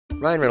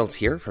Ryan Reynolds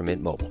here from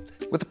Mint Mobile.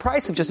 With the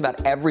price of just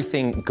about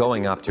everything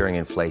going up during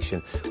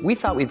inflation, we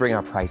thought we'd bring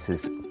our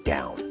prices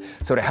down.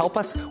 So to help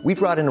us, we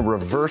brought in a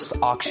reverse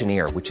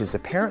auctioneer, which is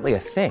apparently a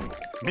thing.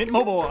 Mint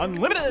Mobile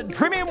Unlimited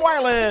Premium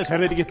Wireless. How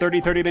to get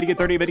 30, 30, bit to get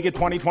 30, bit to get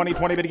 20, 20,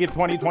 20, bit to get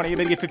 20, 20,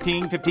 bit to get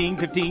 15, 15,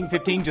 15,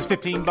 15, just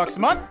 $15 a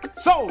month?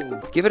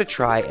 Sold! Give it a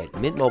try at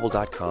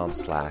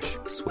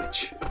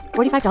mintmobile.com/switch.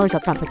 $45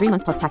 up front for 3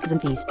 months plus taxes and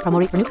fees. Promo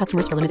rate for new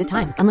customers for limited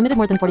time. Unlimited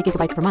more than 40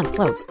 gigabytes per month.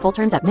 Slows full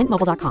terms at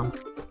mintmobile.com.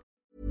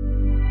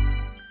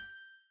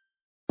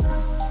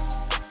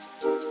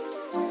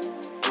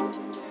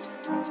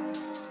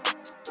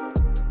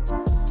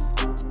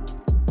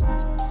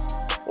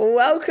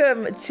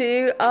 Welcome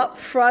to Up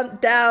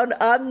Front Down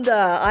Under.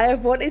 I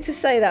have wanted to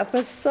say that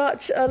for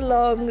such a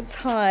long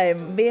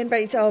time. Me and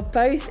Rachel are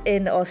both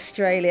in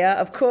Australia.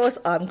 Of course,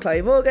 I'm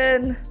Chloe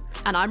Morgan.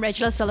 And I'm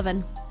Rachel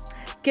O'Sullivan.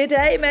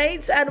 G'day,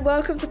 mates, and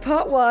welcome to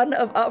part one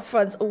of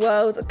Upfront's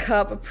World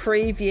Cup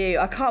preview.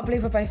 I can't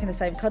believe we're both in the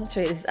same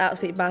country. This is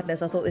absolute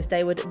madness. I thought this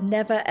day would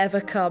never, ever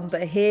come,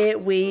 but here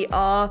we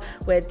are.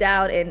 We're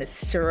down in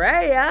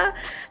Australia,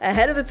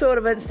 ahead of the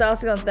tournament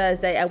starting on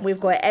Thursday, and we've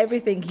got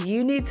everything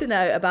you need to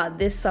know about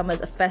this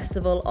summer's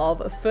Festival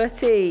of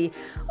Footy.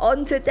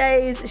 On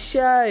today's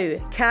show,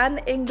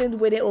 can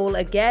England win it all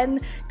again?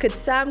 Could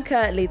Sam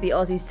Kerr lead the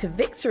Aussies to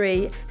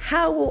victory?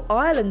 How will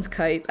Ireland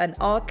cope? And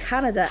are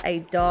Canada a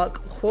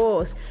dark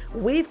horse?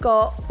 We've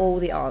got all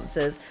the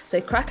answers. So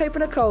crack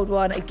open a cold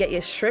one and get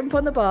your shrimp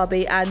on the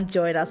barbie and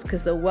join us,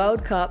 because the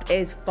World Cup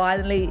is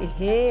finally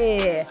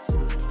here.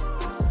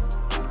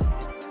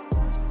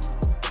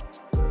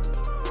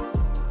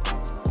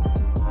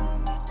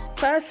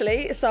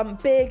 Firstly, some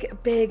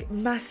big,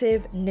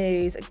 massive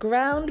news.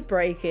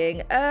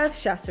 Groundbreaking,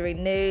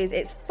 earth-shattering news.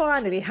 It's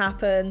finally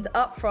happened.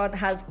 Upfront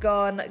has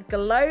gone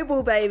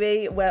global,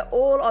 baby. We're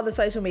all on the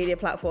social media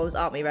platforms,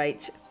 aren't we,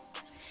 Rach?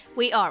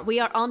 We are. We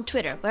are on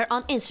Twitter. We're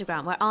on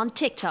Instagram. We're on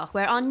TikTok.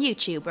 We're on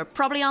YouTube. We're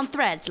probably on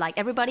Threads like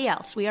everybody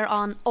else. We are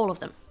on all of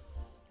them.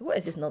 What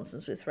is this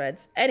nonsense with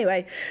Threads?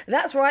 Anyway,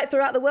 that's right.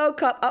 Throughout the World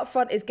Cup,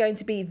 Upfront is going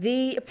to be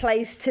the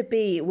place to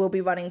be. We'll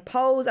be running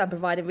polls and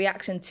providing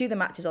reaction to the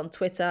matches on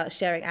Twitter,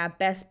 sharing our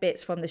best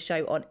bits from the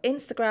show on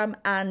Instagram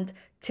and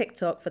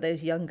TikTok for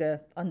those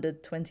younger, under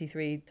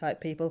 23 type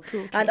people,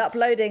 cool and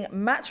uploading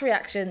match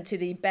reaction to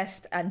the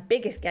best and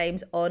biggest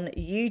games on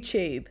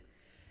YouTube.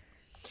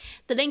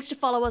 The links to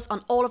follow us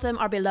on all of them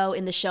are below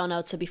in the show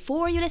notes. So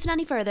before you listen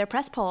any further,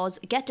 press pause,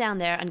 get down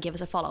there and give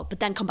us a follow,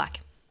 but then come back.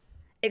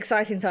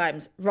 Exciting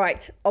times.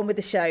 Right, on with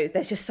the show.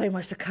 There's just so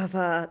much to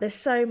cover. There's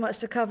so much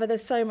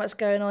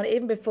going on.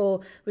 Even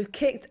before we've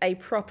kicked a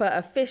proper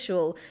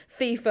official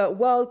FIFA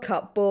World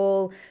Cup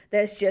ball,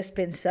 there's just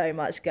been so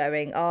much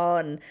going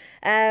on.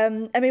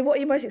 I mean, what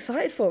are you most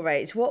excited for,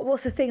 Rach?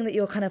 What's the thing that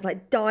you're kind of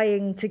like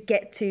dying to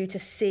get to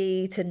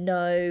see, to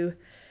know?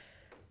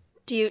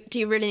 Do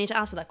you really need to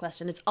answer that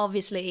question? It's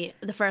obviously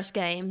the first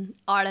game,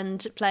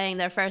 Ireland playing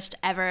their first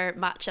ever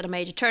match at a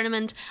major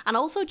tournament, and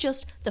also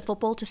just the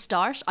football to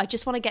start. I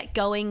just want to get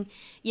going.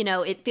 You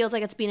know, it feels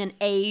like it's been an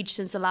age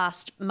since the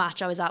last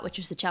match I was at, which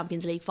was the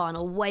Champions League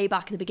final way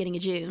back at the beginning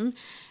of June.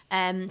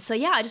 So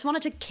yeah, I just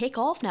wanted to kick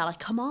off now. Like,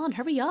 come on,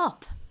 hurry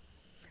up.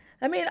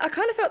 I mean, I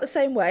kind of felt the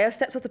same way. I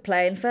stepped off the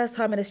plane, first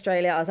time in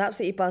Australia. I was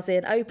absolutely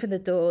buzzing, opened the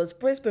doors,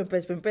 Brisbane.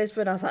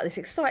 I was like, this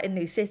exciting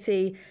new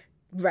city,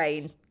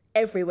 rain.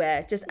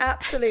 Everywhere, just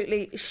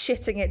absolutely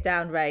shitting it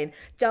down rain.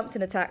 Jumped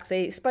in a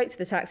taxi, spoke to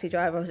the taxi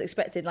driver. I was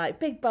expecting like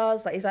big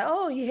buzz, like he's like,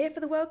 oh, you here for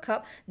the World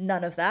Cup?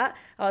 None of that.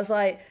 I was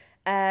like,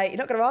 you're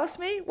not going to ask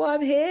me why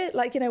I'm here?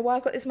 Like, you know, why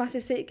I've got this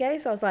massive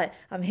suitcase? I was like,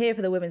 I'm here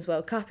for the Women's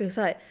World Cup. He was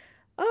like,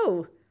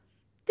 oh,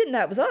 didn't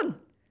know it was on.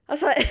 I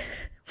was like,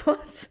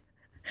 what?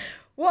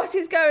 What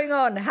is going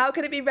on? How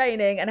can it be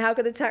raining? And how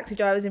can the taxi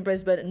drivers in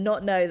Brisbane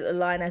not know that the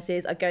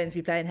Lionesses are going to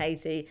be playing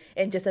Haiti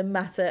in just a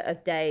matter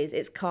of days?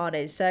 It's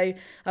carnage. So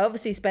I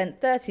obviously spent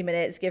 30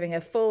 minutes giving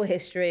a full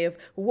history of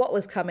what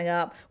was coming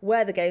up,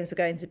 where the games were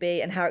going to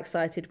be, and how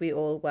excited we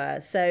all were.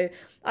 So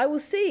I will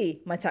see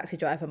my taxi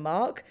driver,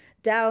 Mark,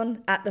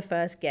 down at the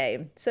first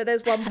game. So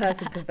there's one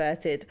person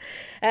converted.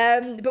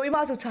 But we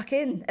might as well tuck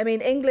in. I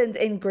mean, England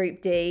in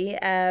Group D.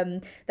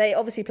 They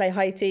obviously play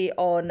Haiti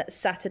on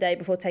Saturday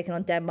before taking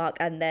on Denmark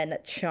and then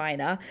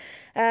China.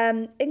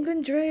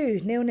 England drew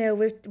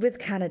 0-0 with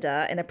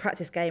Canada in a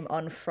practice game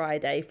on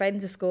Friday,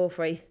 failing to score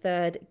for a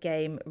third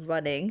game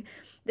running.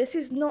 This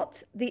is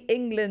not the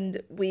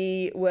England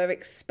we were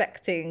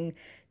expecting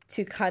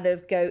to kind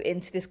of go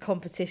into this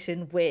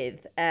competition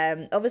with.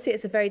 Obviously,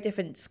 it's a very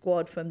different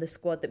squad from the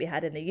squad that we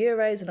had in the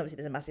Euros, and obviously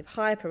there's a massive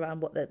hype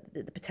around what the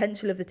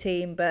potential of the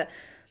team, but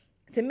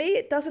to me,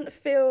 it doesn't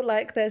feel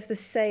like there's the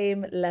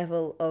same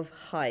level of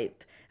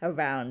hype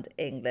around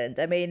England.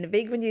 I mean,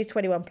 Wiegman used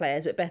 21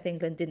 players, but Beth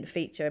England didn't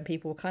feature, and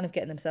people were kind of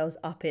getting themselves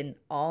up in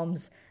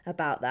arms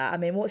about that. I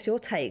mean, what's your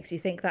take? Do you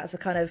think that's a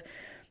kind of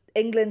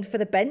England for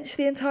the bench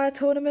the entire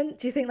tournament?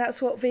 Do you think that's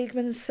what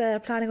Wiegman's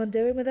planning on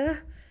doing with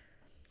her?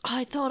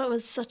 I thought it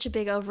was such a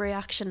big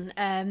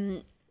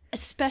overreaction.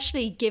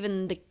 especially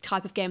given the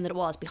type of game that it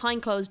was,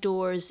 behind closed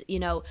doors,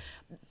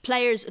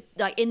 players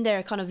like in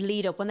their kind of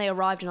lead up when they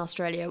arrived in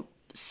Australia,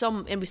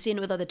 and we've seen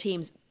it with other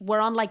teams, were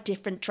on like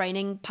different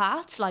training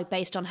paths, like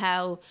based on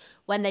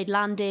when they'd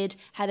landed,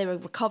 how they were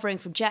recovering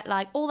from jet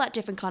lag, all that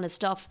different kind of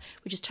stuff,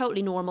 which is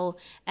totally normal.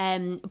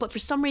 But for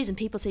some reason,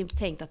 people seem to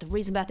think that the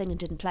reason Beth England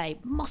didn't play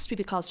must be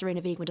because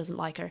Serena Wiegmann doesn't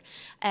like her.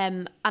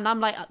 And I'm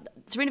like,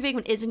 Serena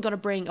Wiegmann isn't going to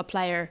bring a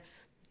player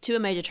to a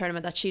major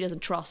tournament that she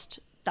doesn't trust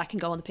that can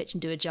go on the pitch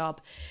and do a job.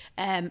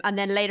 And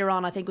then later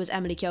on, I think it was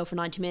Emily Keogh for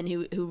 90 Min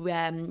who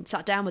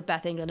sat down with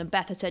Beth England, and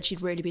Beth had said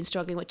she'd really been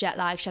struggling with jet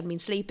lag, she hadn't been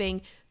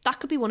sleeping. That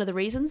could be one of the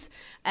reasons.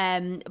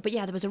 But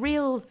yeah, there was a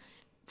real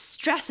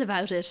stress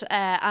about it.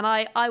 And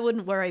I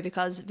wouldn't worry,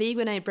 because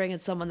Wiegmann ain't bringing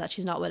someone that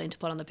she's not willing to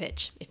put on the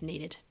pitch if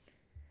needed.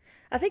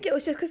 I think it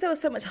was just because there was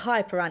so much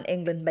hype around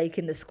England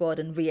making the squad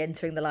and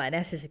re-entering the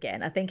Lionesses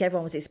again. I think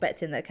everyone was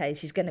expecting that, okay,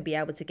 she's going to be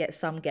able to get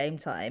some game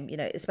time,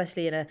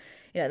 especially in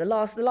the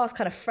last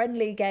kind of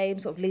friendly game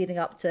sort of leading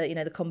up to,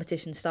 the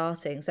competition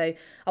starting. So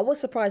I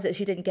was surprised that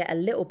she didn't get a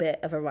little bit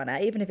of a run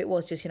out, even if it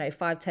was just,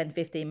 5, 10,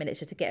 15 minutes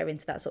just to get her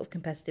into that sort of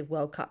competitive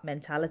World Cup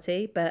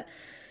mentality. But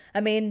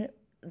I mean,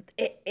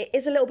 it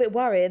is a little bit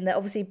worrying that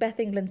obviously Beth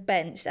England's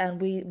benched and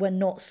we were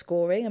not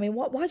scoring. I mean,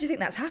 why do you think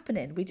that's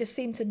happening? We just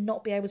seem to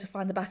not be able to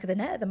find the back of the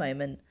net at the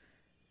moment.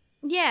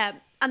 Yeah,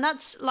 and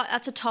that's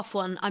a tough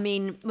one. I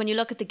mean, when you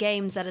look at the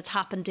games that it's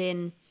happened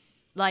in,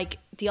 like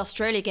the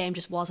Australia game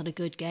just wasn't a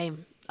good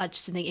game. I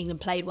just didn't think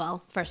England played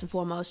well, first and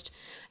foremost.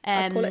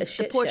 I'd call it a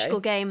shit The Portugal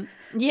show. Game,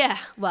 yeah,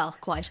 well,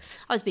 quite.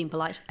 I was being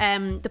polite.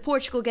 The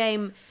Portugal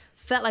game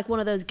felt like one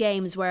of those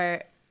games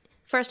where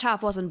first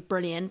half wasn't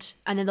brilliant,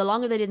 and then the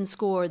longer they didn't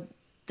score,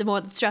 the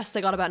more stress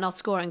they got about not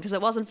scoring, because it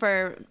wasn't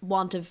for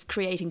want of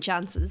creating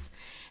chances.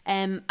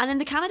 And then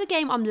the Canada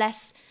game, I'm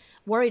less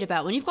worried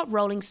about. When you've got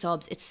rolling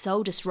subs, it's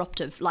so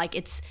disruptive. Like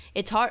it's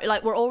hard.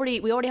 Like we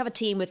already have a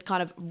team with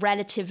kind of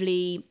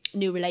relatively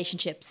new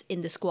relationships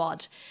in the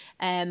squad,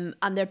 and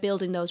they're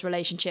building those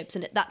relationships,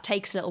 and that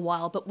takes a little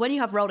while. But when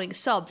you have rolling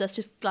subs, that's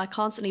just like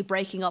constantly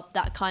breaking up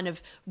that kind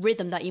of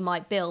rhythm that you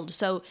might build.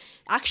 So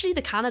actually,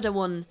 the Canada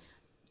one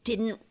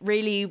didn't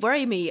really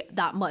worry me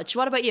that much.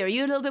 What about you? Are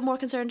you a little bit more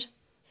concerned?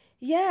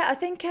 Yeah, I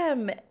think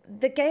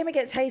the game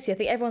against Haiti, I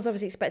think everyone's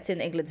obviously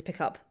expecting England to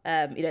pick up,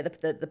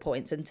 the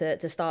points and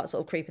to start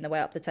sort of creeping their way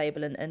up the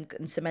table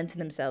and cementing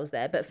themselves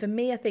there. But for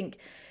me, I think,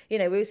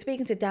 we were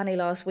speaking to Danny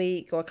last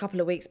week or a couple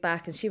of weeks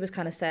back, and she was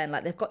kind of saying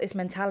like they've got this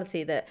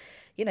mentality that,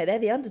 they're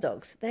the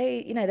underdogs.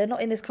 They're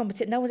not in this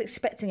competition. No one's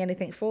expecting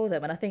anything for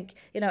them. And I think,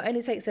 it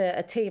only takes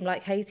a team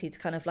like Haiti to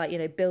kind of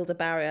like, build a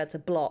barrier to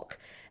block,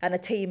 and a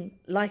team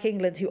like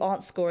England who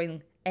aren't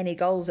scoring any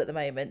goals at the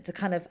moment to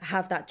kind of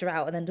have that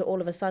drought, and then to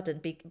all of a sudden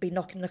be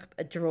knocking up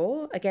a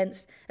draw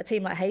against a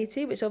team like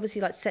Haiti, which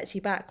obviously like sets you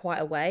back quite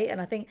a way.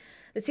 And I think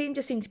the team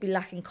just seemed to be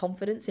lacking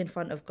confidence in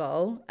front of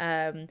goal,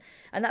 and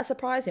that's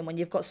surprising when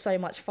you've got so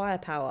much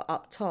firepower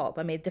up top.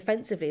 I mean,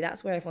 defensively,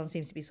 that's where everyone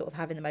seems to be sort of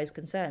having the most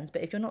concerns,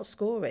 but if you're not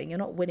scoring, you're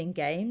not winning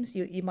games,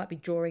 you might be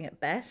drawing at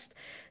best.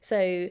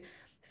 So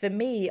for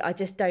me, I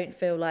just don't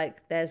feel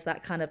like there's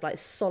that kind of like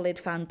solid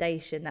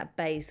foundation, that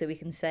base that we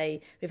can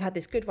say we've had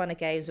this good run of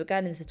games, we're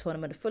going into the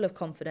tournament full of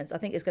confidence. I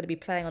think it's going to be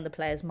playing on the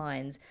players'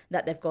 minds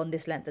that they've gone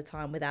this length of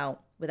time without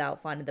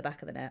finding the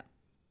back of the net.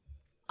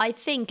 I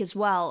think as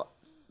well,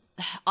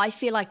 I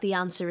feel like the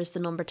answer is the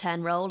number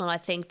 10 role, and I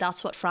think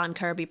that's what Fran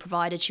Kirby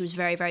provided. She was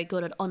very, very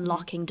good at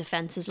unlocking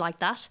defences like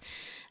that.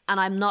 And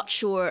I'm not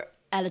sure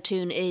Ella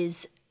Toone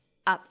is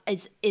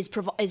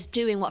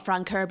doing what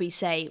Fran Kirby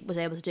was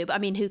able to do. But I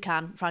mean, who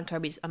can? Fran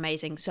Kirby's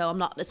amazing, so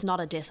it's not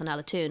a diss on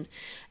Ella Toone.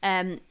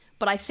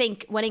 But I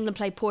think when England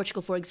played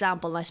Portugal, for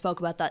example, and I spoke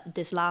about that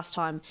this last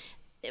time,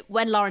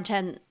 when Lauren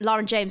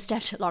James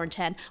stepped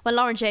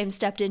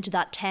into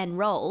that 10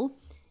 role,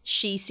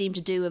 she seemed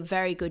to do a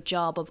very good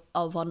job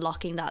of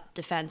unlocking that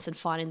defence and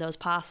finding those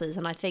passes.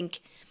 And I think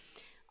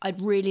I'd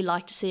really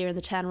like to see her in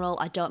the 10 role.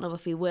 I don't know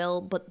if we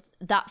will, but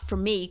that for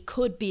me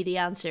could be the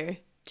answer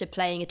to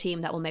playing a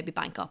team that will maybe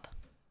bank up.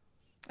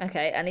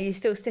 Okay, and are you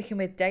still sticking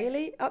with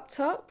Daly up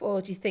top,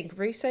 or do you think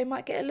Russo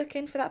might get a look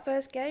in for that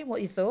first game? What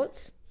are your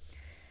thoughts?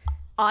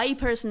 I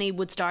personally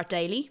would start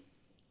Daly.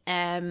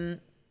 I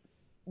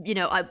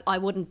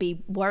wouldn't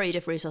be worried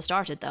if Russo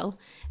started though.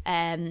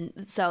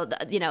 It's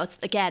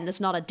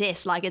not a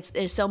diss. Like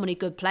there's so many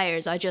good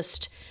players. I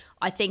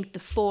think the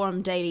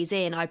form Daly's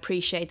in, I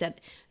appreciate that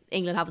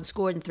England haven't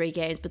scored in 3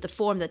 games, but the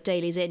form that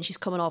Daly's in, she's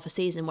coming off a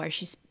season where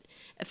she's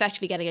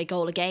effectively getting a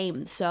goal a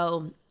game,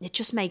 so it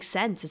just makes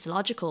sense. It's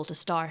logical to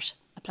start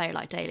a player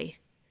like Daly.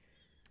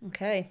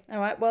 Okay, all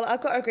right. Well,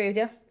 I've got to agree with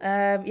you.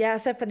 I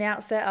said from the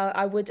outset,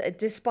 I would,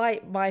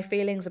 despite my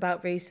feelings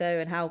about Russo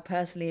and how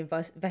personally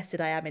invested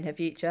I am in her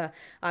future,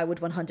 I would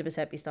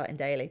 100% be starting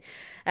Daly.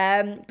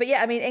 But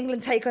yeah, I mean,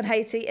 England take on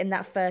Haiti in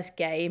that first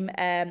game.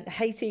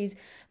 Haiti's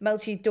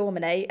Melchi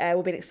Dormane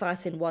will be an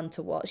exciting one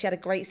to watch. She had a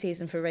great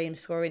season for Reims,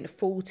 scoring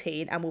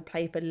 14, and will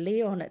play for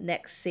Lyon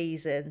next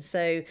season.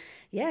 So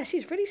yeah,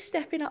 she's really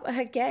stepping up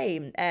her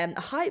game.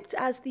 Hyped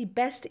as the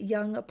best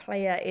young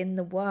player in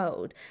the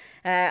world.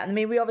 I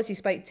mean, we obviously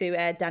spoke to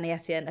Danny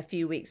Etienne a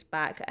few weeks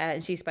back,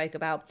 and she spoke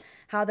about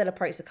how they'll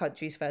approach the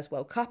country's first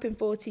World Cup in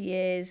 40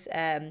 years.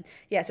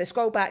 So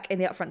scroll back in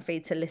the upfront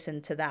feed to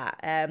listen to that.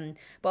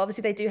 But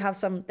obviously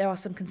there are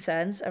some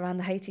concerns around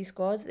the Haiti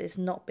squad. It's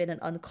not been an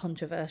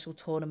uncontroversial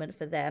tournament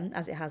for them,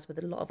 as it has with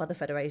a lot of other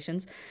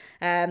federations.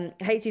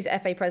 Haiti's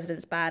FA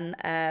president's ban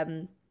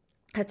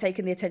had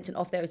taken the attention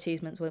off their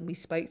achievements when we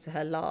spoke to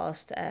her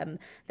last.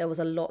 There was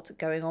a lot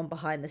going on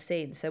behind the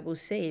scenes, so we'll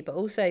see. But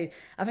also,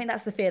 I think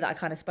that's the fear that I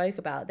kind of spoke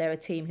about. They're a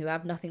team who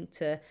have nothing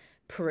to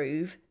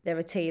prove. They're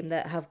a team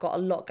that have got a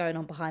lot going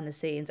on behind the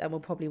scenes and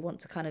will probably want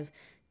to kind of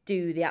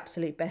do the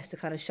absolute best to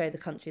kind of show the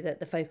country that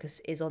the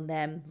focus is on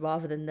them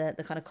rather than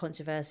the kind of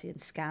controversy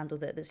and scandal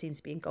that seems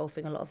to be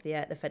engulfing a lot of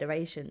the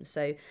federations.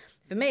 So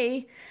for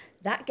me,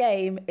 that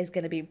game is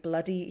going to be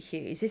bloody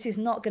huge. This is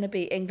not going to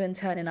be England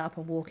turning up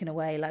and walking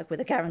away like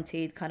with a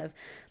guaranteed kind of,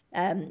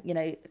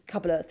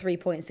 couple of 3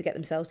 points to get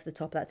themselves to the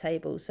top of that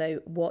table.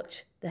 So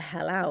watch the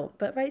hell out.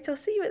 But Rachel, I'll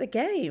see you at the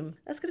game.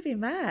 That's going to be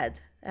mad.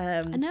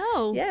 I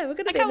know. Yeah, we're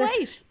going to I can't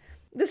wait.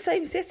 The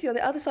same city on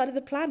the other side of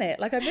the planet.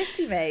 Like, I miss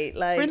you, mate.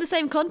 Like, we're in the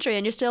same country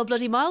and you're still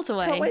bloody miles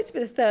away. Can't wait to be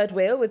the third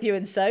wheel with you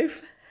and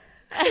Soph.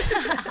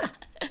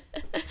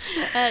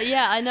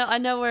 I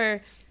know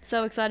we're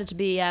so excited to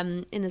be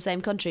in the same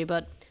country,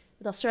 but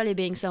with Australia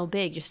being so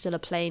big, you're still a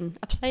plane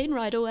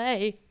ride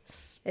away.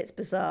 It's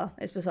bizarre.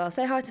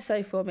 Say hi to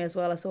Soph for me as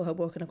well. I saw her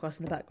walking across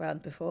in the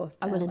background before.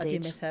 I will indeed. I do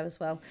miss her as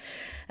well,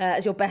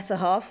 as your better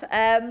half.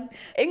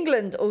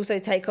 England also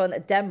take on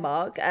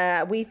Denmark.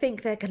 We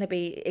think they're going to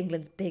be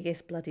England's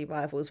biggest bloody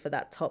rivals for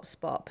that top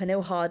spot.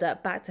 Pernille Harder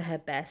back to her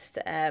best,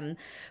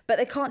 but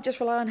they can't just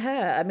rely on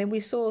her. I mean,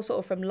 we saw sort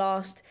of from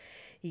last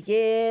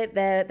year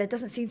there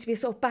doesn't seem to be a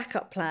sort of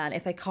backup plan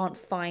if they can't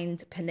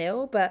find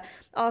Pernille, but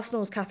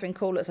Arsenal's Catherine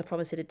Corlett's a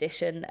promising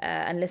addition,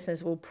 and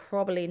listeners will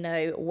probably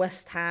know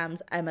West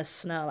Ham's Emma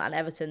Snell and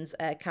Everton's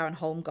Karen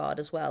Holmgaard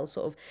as well,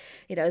 sort of,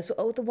 as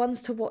the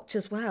ones to watch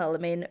as well. I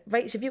mean,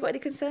 Rach, have you got any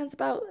concerns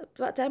about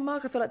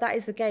Denmark? I feel like that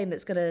is the game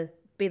that's going to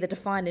be the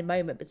defining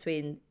moment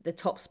between the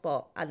top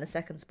spot and the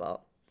second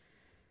spot.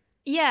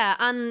 Yeah,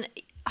 and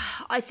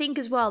I think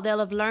as well they'll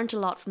have learned a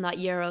lot from that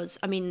Euros.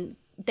 I mean,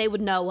 they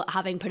would know,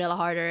 having Pernille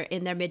Harder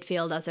in their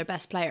midfield as their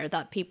best player,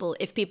 that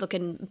if people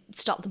can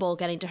stop the ball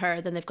getting to her,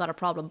 then they've got a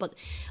problem. But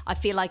I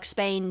feel like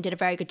Spain did a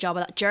very good job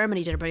of that.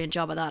 Germany did a brilliant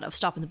job of that, of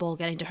stopping the ball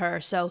getting to her.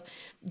 So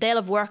they'll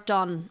have worked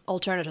on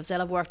alternatives. They'll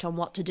have worked on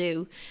what to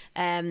do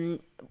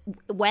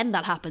when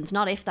that happens,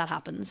 not if that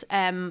happens.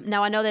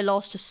 Now, I know they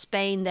lost to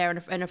Spain there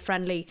in a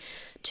friendly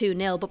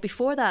 2-0, but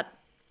before that,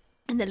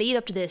 in the lead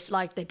up to this,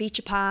 like, they beat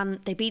Japan,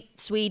 they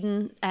beat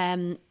Sweden,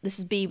 this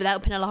is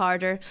without Pernille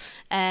Harder,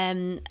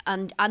 and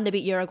they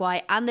beat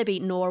Uruguay, and they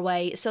beat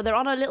Norway. So they're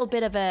on a little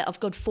bit of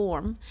good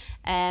form,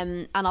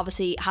 and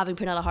obviously having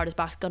Pernille Harder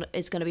back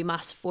is going to be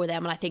massive for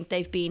them. And I think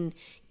they've been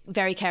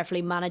very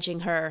carefully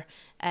managing her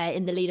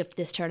in the lead up to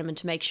this tournament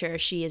to make sure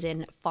she is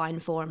in fine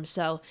form.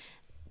 So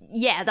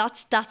yeah,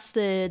 that's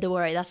the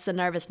worry, that's the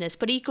nervousness.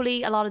 But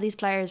equally, a lot of these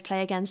players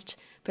play against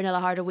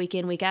Pernille Harder week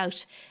in, week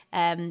out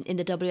in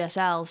the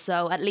WSL.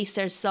 So at least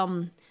there's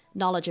some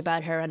knowledge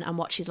about her and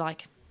what she's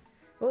like.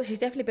 Well, she's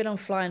definitely been on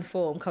flying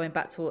form coming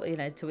back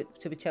to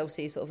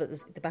Chelsea sort of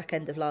at the back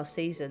end of last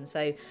season.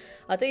 So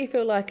I do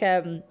feel like,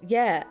 I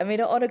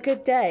mean, on a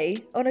good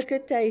day,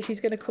 she's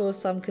going to cause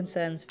some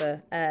concerns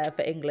for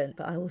England.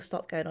 But I will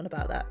stop going on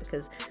about that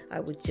because I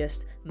would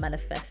just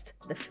manifest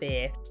the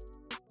fear.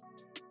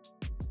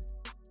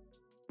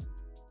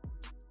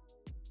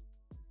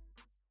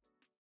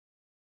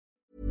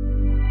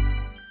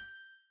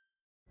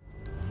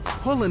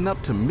 Pulling up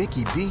to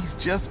Mickey D's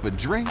just for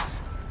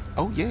drinks?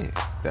 Oh yeah,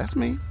 that's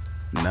me.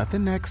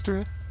 Nothing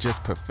extra,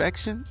 just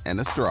perfection and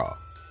a straw.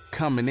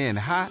 Coming in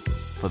hot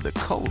for the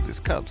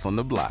coldest cups on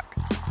the block.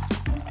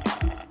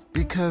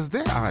 Because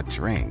there are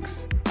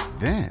drinks.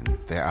 Then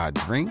there are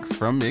drinks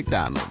from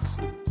McDonald's.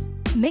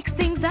 Mix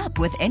things up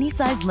with any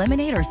size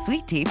lemonade or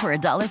sweet tea for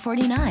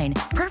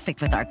 $1.49.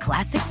 Perfect with our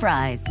classic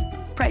fries.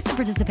 Price and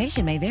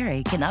participation may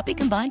vary. Cannot be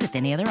combined with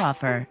any other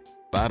offer.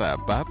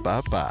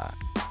 Ba-da-ba-ba-ba.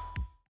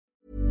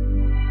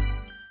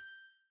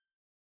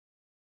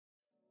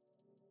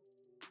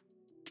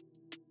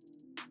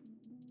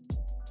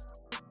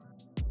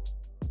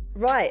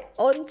 Right,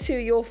 on to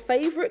your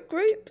favourite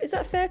group. Is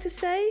that fair to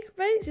say,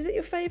 Rach? Is it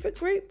your favourite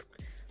group?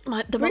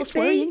 The most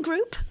worrying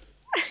group?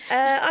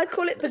 I'd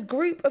call it the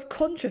group of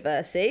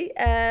controversy.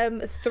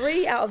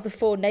 3 out of the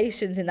 4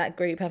 nations in that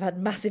group have had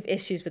massive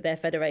issues with their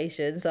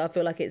federations, so I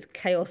feel like it's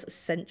chaos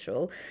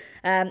central.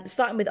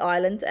 Starting with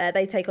Ireland,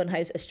 they take on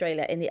host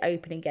Australia in the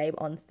opening game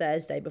on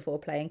Thursday before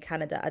playing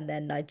Canada and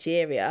then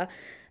Nigeria.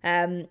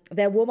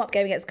 Their warm-up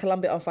game against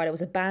Colombia on Friday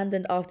was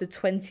abandoned after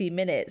 20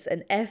 minutes.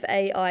 An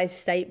FAI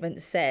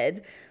statement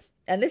said,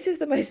 and this is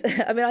the most,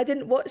 I mean, I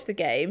didn't watch the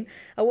game.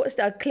 I watched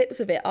clips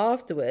of it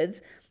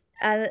afterwards.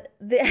 And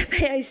the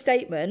FAA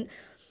statement,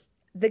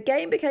 the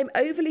game became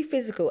overly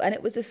physical and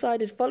it was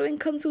decided following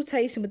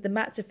consultation with the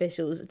match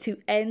officials to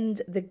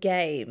end the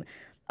game.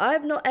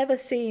 I've not ever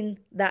seen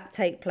that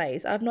take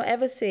place. I've not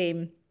ever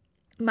seen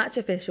match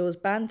officials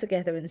band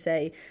together and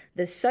say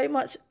there's so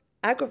much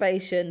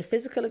aggravation,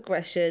 physical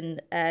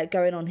aggression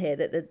going on here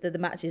that the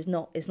match is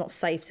not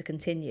safe to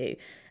continue.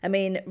 I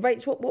mean,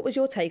 Rach, what was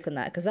your take on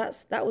that?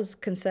 Because that was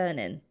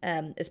concerning,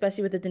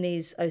 especially with the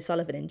Denise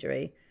O'Sullivan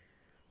injury.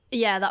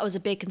 Yeah, that was a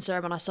big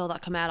concern when I saw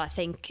that come out. I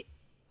think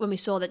when we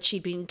saw that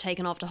she'd been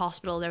taken off to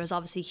hospital, there was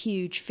obviously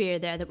huge fear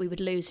there that we would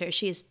lose her.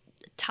 She is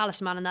a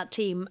talisman in that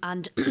team,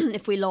 and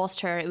if we lost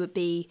her, it would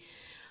be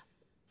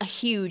a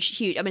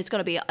huge, I mean, it's going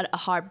to be a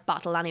hard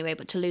battle anyway,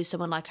 but to lose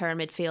someone like her in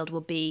midfield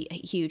would be a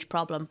huge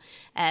problem.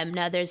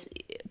 Now, there's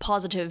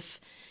positive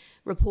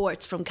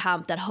reports from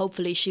camp that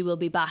hopefully she will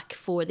be back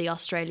for the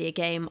Australia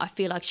game. I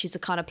feel like she's the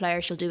kind of player,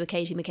 she'll do a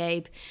Katie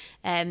McCabe.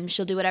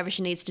 She'll do whatever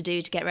she needs to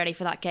do to get ready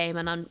for that game,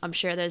 and I'm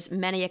sure there's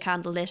many a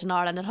candle lit in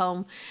Ireland at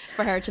home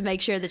for her to make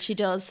sure that she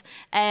does.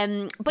 But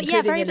including,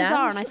 yeah, very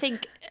bizarre. And I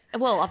think,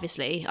 well,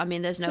 obviously, I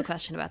mean, there's no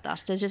question about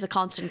that. There's just a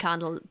constant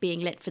candle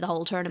being lit for the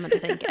whole tournament, I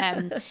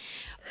think.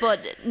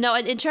 But no,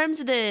 in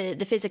terms of the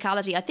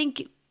physicality, I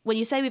think when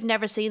you say we've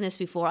never seen this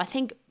before, I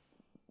think,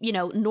 you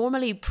know,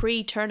 normally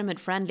pre-tournament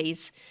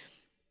friendlies,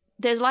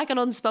 there's like an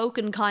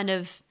unspoken kind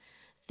of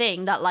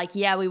thing that, like,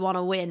 yeah, we want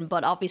to win,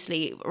 but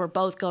obviously we're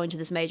both going to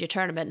this major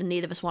tournament and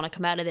neither of us want to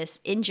come out of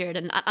this injured.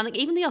 And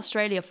even the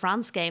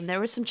Australia-France game, there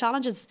were some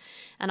challenges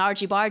and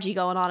argy-bargy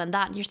going on in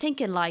that. And you're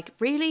thinking, like,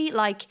 really?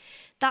 Like,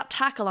 that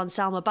tackle on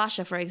Salma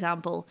Basha, for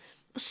example,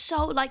 was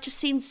so, like, just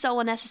seemed so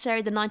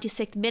unnecessary. The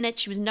 96th minute,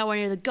 she was nowhere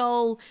near the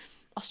goal.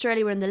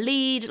 Australia were in the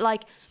lead.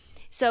 Like,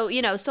 so,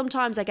 you know,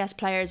 sometimes I guess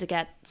players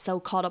get so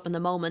caught up in the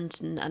moment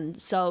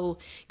and so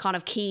kind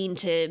of keen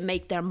to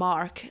make their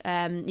mark.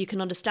 You can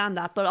understand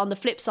that. But on the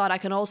flip side, I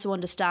can also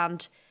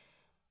understand,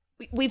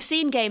 we've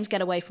seen games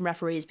get away from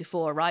referees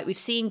before, right? We've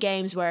seen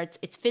games where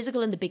it's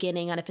physical in the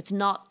beginning, and if it's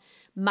not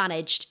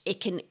managed, it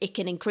can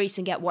increase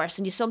and get worse.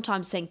 And you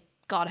sometimes think,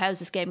 God, how's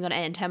this game going to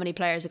end? How many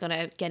players are going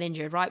to get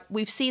injured, right?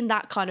 We've seen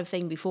that kind of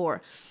thing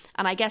before.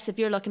 And I guess if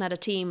you're looking at a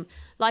team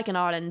like in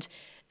Ireland,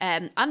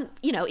 and,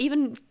 you know,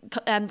 even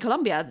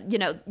Colombia, you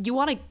know, you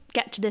want to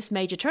get to this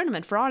major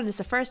tournament. For Ireland, it's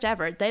the first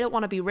ever. They don't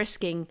want to be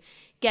risking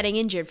getting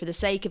injured for the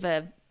sake of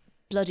a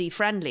bloody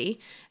friendly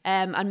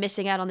and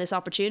missing out on this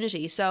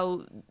opportunity.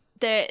 So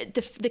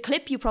the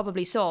clip you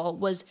probably saw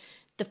was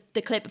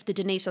the clip of the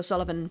Denise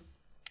O'Sullivan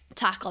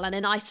tackle, and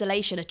in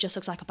isolation it just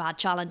looks like a bad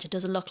challenge. It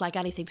doesn't look like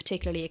anything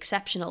particularly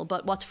exceptional,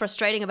 but what's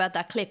frustrating about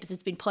that clip is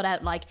it's been put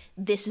out like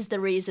this is the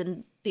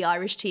reason the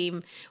Irish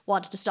team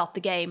wanted to stop the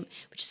game,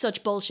 which is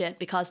such bullshit,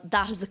 because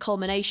that is the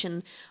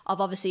culmination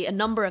of obviously a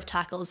number of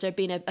tackles. There'd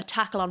been a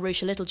tackle on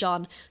Rusha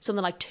Littlejohn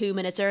something like 2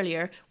 minutes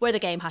earlier where the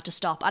game had to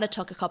stop, and it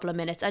took a couple of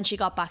minutes and she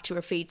got back to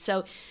her feet.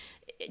 So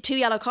 2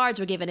 yellow cards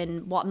were given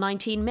in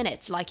 19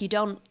 minutes. Like, you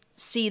don't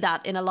see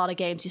that in a lot of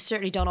games. You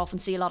certainly don't often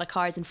see a lot of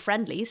cards in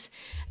friendlies.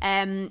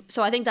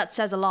 So I think that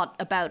says a lot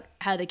about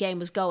how the game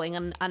was going.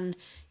 And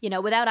you know,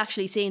 without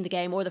actually seeing the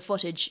game or the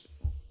footage,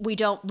 we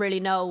don't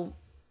really know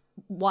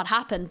what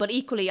happened. But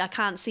equally, I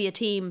can't see a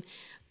team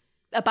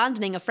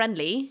abandoning a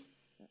friendly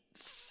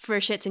for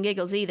shits and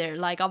giggles either.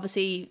 Like,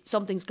 obviously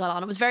something's gone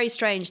on. It was very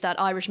strange that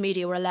Irish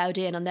media were allowed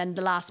in, and then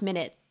the last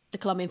minute the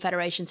Colombian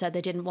Federation said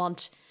they didn't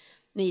want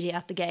media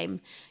at the game.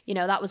 You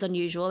know, that was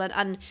unusual.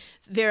 And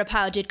Vera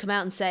Pauw did come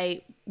out and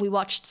say, we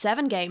watched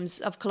 7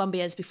 games of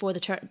Colombia's before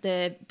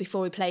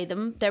before we played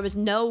them. There was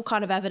no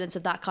kind of evidence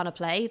of that kind of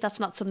play. That's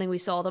not something we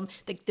saw them.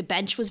 The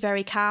bench was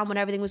very calm when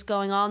everything was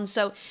going on.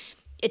 So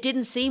it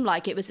didn't seem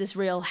like it was this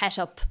real het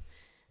up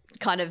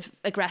kind of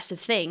aggressive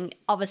thing.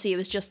 Obviously, it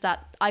was just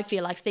that I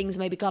feel like things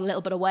maybe got a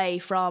little bit away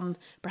from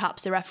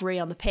perhaps the referee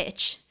on the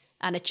pitch,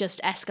 and it just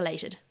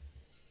escalated.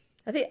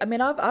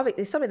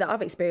 It's something that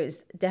I've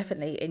experienced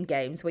definitely in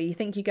games where you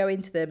think you go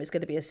into them, it's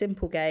going to be a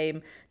simple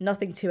game,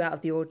 nothing too out of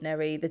the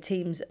ordinary. The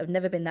teams have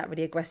never been that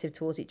really aggressive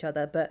towards each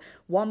other, but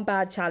one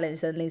bad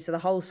challenge then leads to the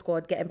whole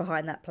squad getting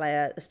behind that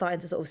player, starting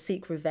to sort of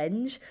seek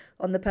revenge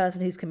on the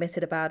person who's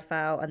committed a bad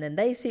foul, and then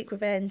they seek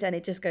revenge, and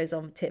it just goes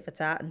on tit for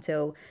tat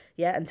until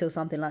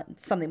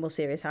something more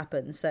serious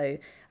happens. So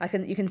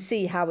you can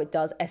see how it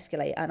does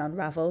escalate and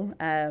unravel.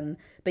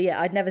 But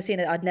yeah, I'd never seen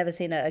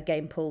a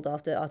game pulled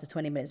after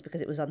 20 minutes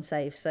because it was unsafe.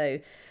 So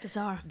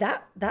bizarre.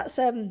 That's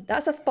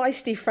a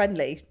feisty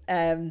friendly.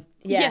 I mean,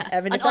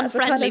 an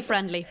unfriendly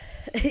friendly.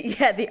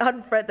 Yeah,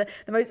 the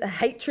most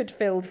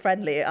hatred-filled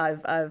friendly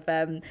I've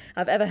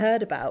ever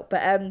heard about.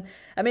 But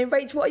I mean,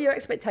 Rach, what are your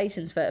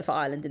expectations for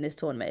Ireland in this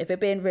tournament? If we're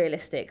being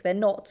realistic, they're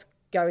not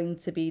going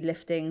to be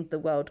lifting the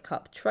World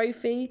Cup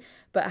trophy,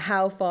 but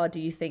how far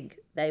do you think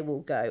they will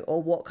go,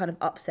 or what kind of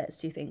upsets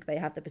do you think they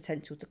have the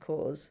potential to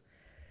cause?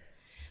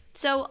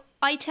 So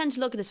I tend to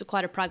look at this with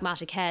quite a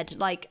pragmatic head.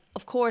 Like,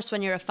 of course,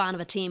 when you're a fan of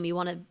a team, you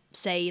want to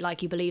say,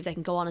 like, you believe they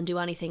can go on and do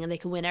anything and they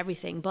can win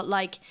everything. But,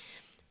 like,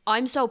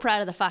 I'm so proud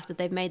of the fact that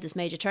they've made this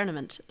major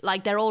tournament.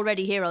 Like, they're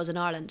already heroes in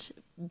Ireland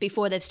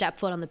before they've stepped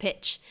foot on the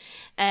pitch.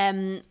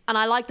 And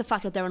I like the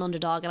fact that they're an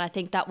underdog, and I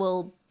think that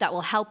will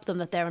help them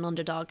that they're an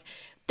underdog.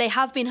 They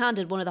have been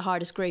handed one of the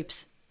hardest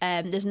groups.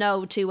 There's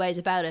no two ways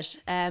about it.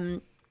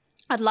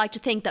 I'd like to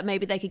think that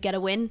maybe they could get a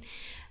win,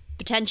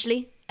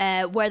 potentially.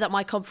 Where that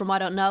might come from, I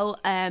don't know.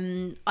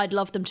 I'd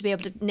love them to be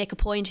able to nick a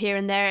point here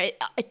and there.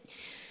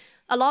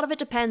 A lot of it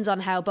depends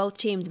on how both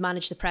teams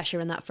manage the pressure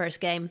in that first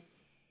game.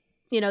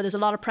 There's a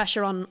lot of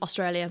pressure on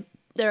Australia.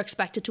 They're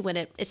expected to win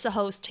it. It's the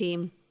host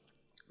team.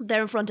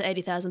 They're in front of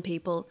 80,000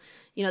 people.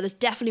 There's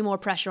definitely more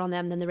pressure on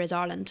them than there is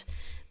Ireland.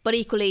 But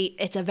equally,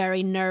 it's a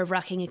very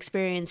nerve-wracking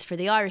experience for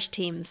the Irish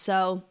team.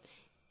 So,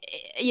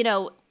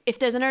 if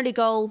there's an early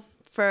goal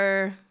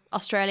for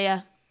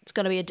Australia, it's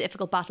going to be a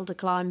difficult battle to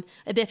climb,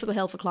 a difficult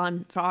hill to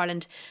climb for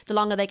Ireland. The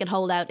longer they can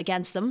hold out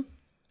against them,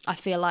 I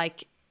feel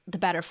like the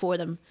better for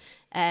them.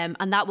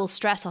 And that will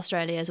stress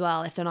Australia as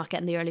well if they're not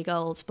getting the early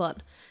goals.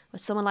 But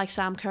with someone like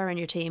Sam Kerr in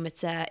your team,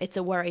 it's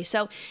a worry.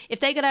 So if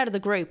they get out of the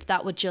group,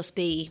 that would just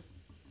be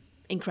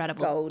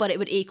incredible. Gold. But it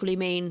would equally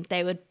mean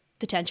they would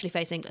potentially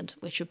face England,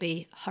 which would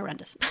be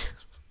horrendous.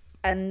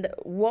 And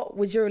what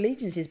would your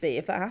allegiances be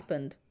if that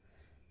happened?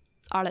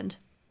 Ireland.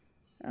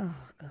 Oh,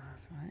 God.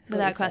 Right.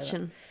 Without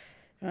question.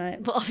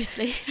 Right. Well,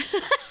 obviously.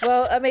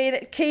 Well, I mean,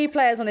 key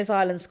players on this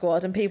Ireland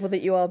squad and people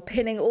that you are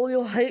pinning all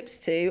your hopes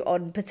to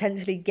on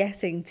potentially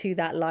getting to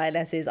that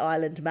Lionesses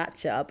Ireland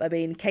matchup. I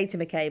mean, Katie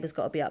McCabe has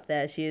got to be up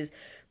there. She is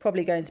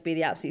probably going to be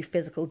the absolute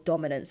physical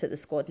dominance that the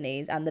squad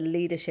needs, and the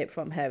leadership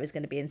from her is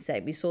going to be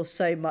insane. We saw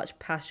so much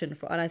passion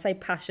and I say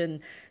passion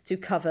to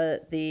cover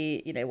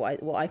the,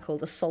 what I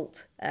called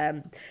assault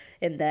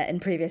in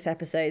previous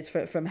episodes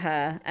from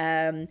her.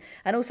 And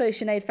also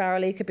Sinead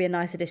Farrelly could be a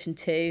nice addition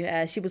too.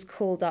 She was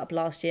called up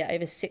last year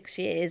over 6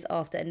 years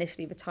after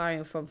initially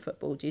retiring from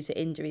football due to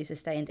injuries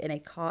sustained in a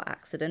car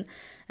accident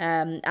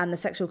and the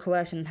sexual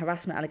coercion and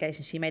harassment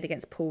allegations she made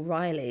against Paul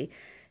Riley.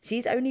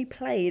 She's only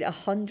played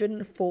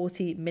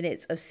 140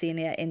 minutes of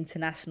senior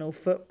international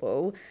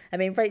football. I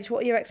mean, Rach,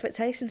 what are your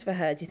expectations for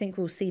her? Do you think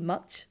we'll see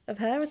much of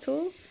her at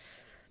all?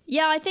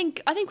 Yeah, I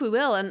think we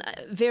will. And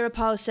Vera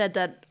Pauw said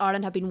that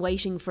Ireland have been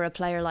waiting for a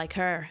player like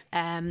her.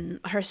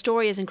 Her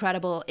story is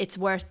incredible. It's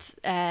worth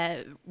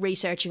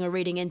researching or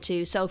reading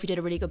into. Sophie did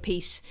a really good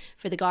piece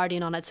for The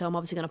Guardian on it, so I'm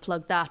obviously going to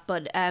plug that.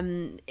 But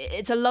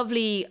it's a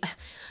lovely...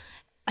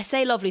 I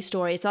say lovely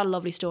story. It's not a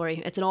lovely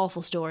story. It's an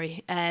awful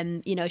story.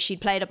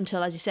 She'd played up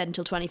until, as you said,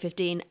 until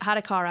 2015, had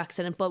a car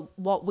accident. But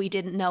what we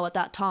didn't know at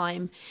that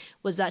time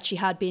was that she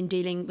had been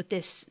dealing with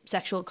this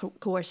sexual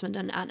coercion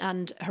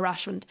and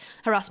harassment.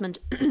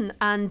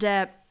 And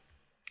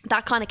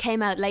that kind of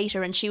came out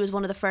later. And she was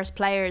one of the first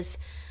players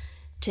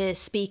to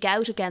speak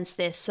out against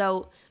this.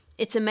 So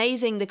it's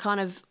amazing the kind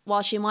of,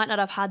 while she might not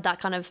have had that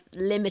kind of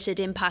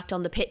limited impact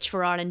on the pitch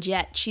for Ireland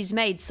yet, she's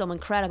made some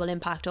incredible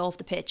impact off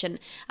the pitch. And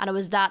it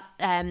was that,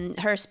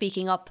 her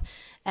speaking up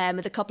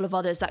with a couple of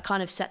others that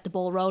kind of set the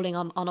ball rolling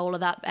on all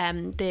of that,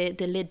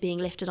 the lid being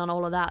lifted on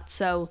all of that.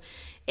 So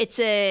it's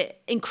a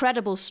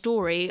incredible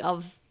story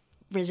of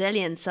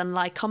resilience and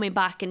like coming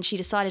back, and she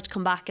decided to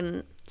come back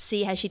and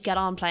see how she'd get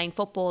on playing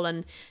football,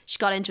 and she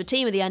got into a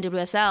team of the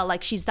NWSL.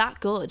 Like, she's that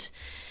good.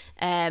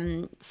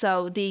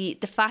 So the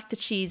fact that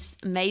she's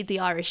made the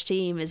Irish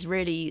team is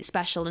really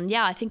special, and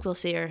yeah, I think we'll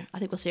see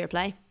her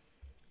play.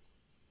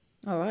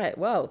 All right.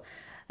 Well,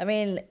 I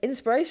mean,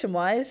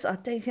 inspiration-wise, I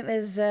don't think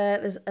there's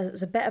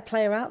a better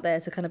player out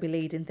there to kind of be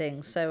leading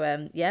things.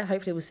 So yeah,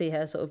 hopefully we'll see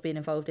her sort of being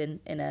involved in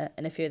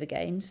a few of the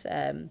games.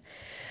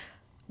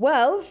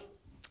 Well,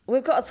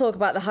 we've got to talk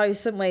about the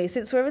hosts, haven't we?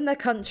 Since we're in their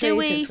country,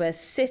 since we're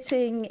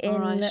sitting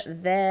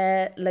in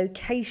their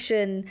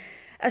location.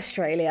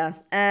 Australia.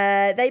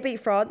 They beat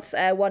France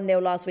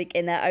 1-0 last week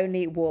in their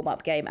only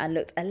warm-up game and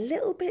looked a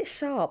little bit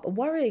sharp,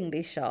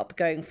 worryingly sharp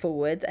going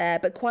forward,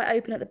 but quite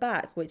open at the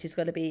back, which is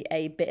going to be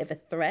a bit of a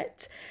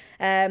threat.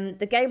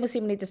 The game was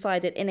seemingly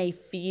decided in a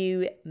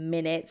few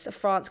minutes.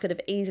 France could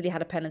have easily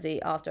had a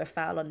penalty after a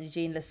foul on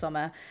Eugene Le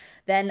Sommer.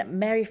 Then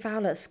Mary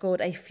Fowler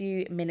scored a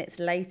few minutes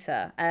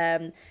later.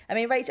 I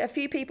mean, Rach, a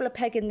few people are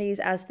pegging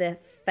these as their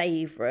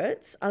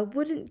favourites. I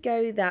wouldn't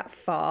go that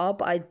far,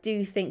 but I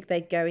do think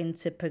they're going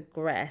to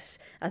progress.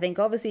 I think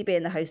obviously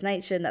being the host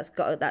nation, that's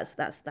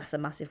a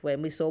massive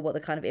win. We saw what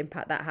the kind of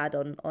impact that had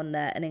on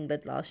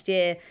England last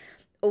year.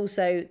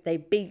 Also, they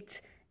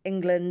beat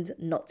England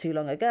not too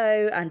long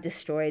ago and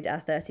destroyed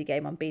our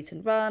 30-game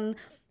unbeaten run.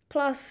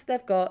 Plus,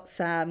 they've got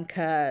Sam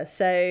Kerr.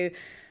 So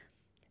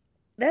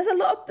there's a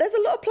lot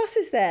of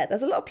pluses there.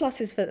 There's a lot of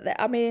pluses for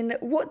that. I mean,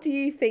 what do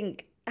you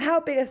think? How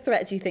big a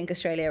threat do you think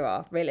Australia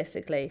are,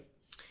 realistically?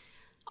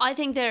 I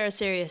think they're a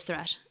serious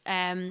threat.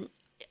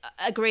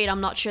 Agreed,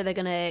 I'm not sure they're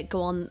going to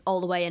go on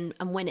all the way and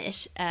win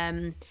it.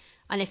 And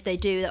if they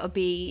do, that would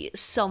be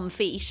some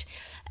feat.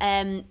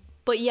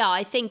 But yeah,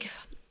 I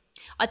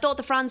thought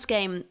the France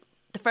game,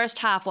 the first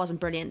half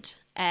wasn't brilliant.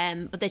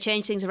 But they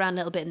changed things around a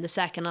little bit in the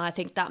second, and I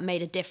think that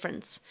made a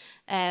difference.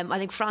 I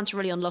think France were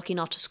really unlucky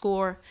not to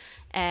score.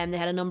 They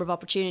had a number of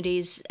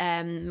opportunities.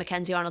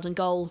 Mackenzie Arnold in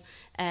goal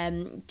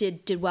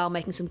did well,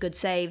 making some good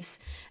saves.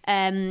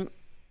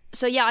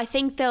 So yeah, I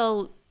think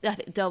they'll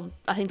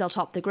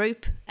top the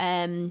group.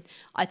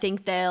 I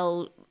think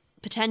they'll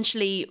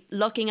potentially,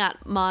 looking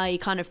at my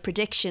kind of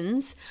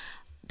predictions,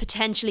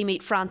 potentially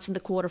meet France in the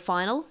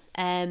quarterfinal.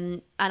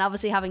 And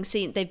obviously, having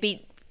seen they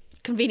beat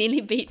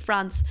conveniently beat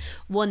France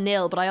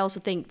 1-0. But I also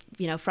think,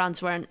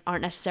 France aren't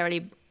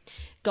necessarily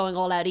going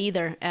all out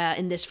either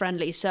in this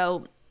friendly.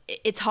 So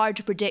it's hard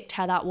to predict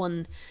how that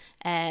one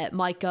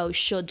might go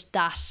should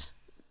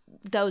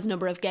those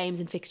number of games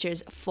and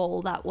fixtures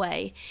fall that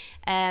way.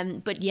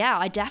 But yeah,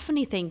 I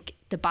definitely think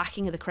the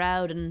backing of the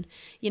crowd and,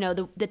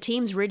 the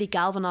team's really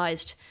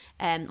galvanised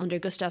under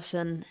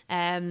Gustafsson.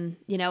 And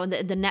the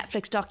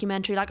Netflix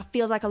documentary, it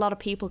feels like a lot of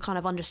people kind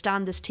of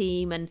understand this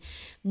team and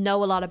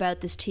know a lot about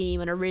this team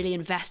and are really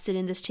invested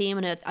in this team.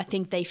 And I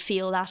think they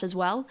feel that as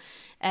well.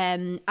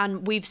 And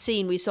we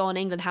saw in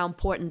England how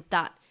important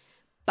that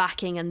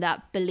backing and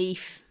that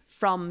belief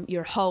from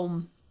your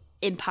home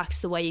impacts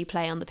the way you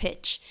play on the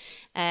pitch.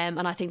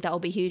 And I think that will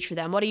be huge for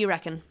them. What do you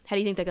reckon? How do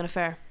you think they're going to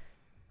fare?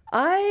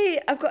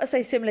 I've got to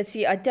say, similar to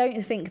you, I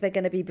don't think they're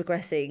going to be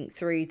progressing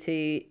through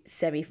to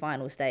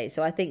semi-final stage.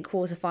 So I think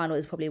quarter-final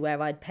is probably where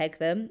I'd peg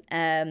them.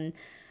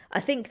 I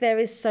think there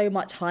is so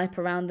much hype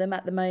around them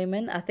at the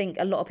moment. I think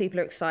a lot of people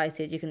are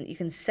excited. You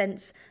can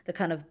sense the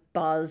kind of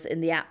buzz in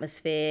the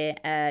atmosphere,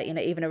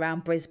 even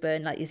around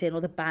Brisbane. Like, you're seeing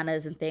all the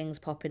banners and things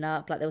popping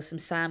up. Like, there was some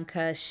Sam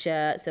Kerr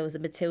shirts, there was the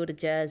Matilda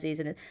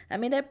jerseys.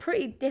 And they're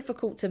pretty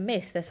difficult to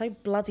miss. They're so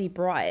bloody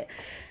bright.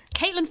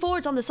 Caitlin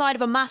Ford's on the side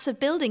of a massive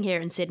building here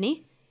in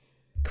Sydney.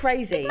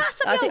 Crazy.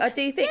 I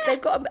do think they've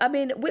got.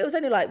 It was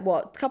only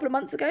a couple of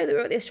months ago that we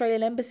were at the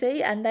Australian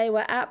Embassy, and they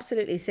were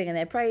absolutely singing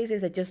their praises.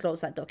 They just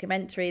launched that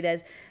documentary.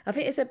 I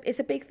think it's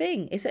a big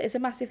thing. It's a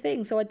massive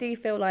thing. So I do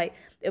feel like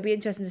it'll be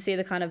interesting to see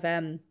the kind of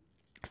fan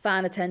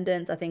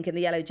attendance. I think in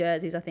the yellow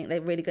jerseys, I think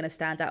they're really going to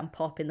stand out and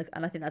pop and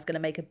I think that's going to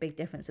make a big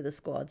difference to the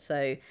squad.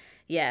 So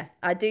yeah,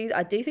 I do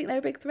think they're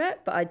a big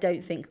threat, but I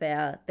don't think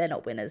they're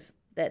not winners.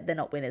 They're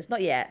not winners.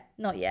 Not yet.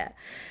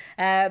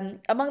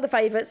 Among the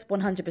favourites,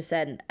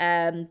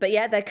 100%. But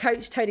yeah, their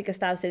coach, Tony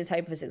Gustafsson, is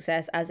hoping for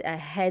success as a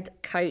head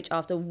coach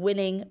after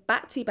winning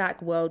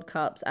back-to-back World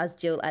Cups as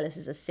Jill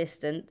Ellis's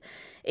assistant.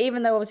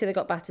 Even though obviously they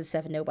got battered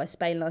 7-0 by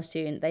Spain last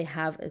June, they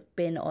have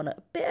been on a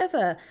bit of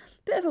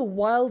a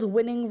wild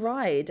winning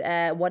ride,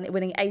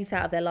 winning 8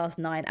 out of their last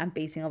 9 and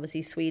beating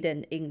obviously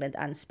Sweden, England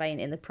and Spain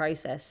in the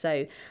process.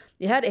 So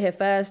you heard it here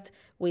first.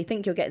 We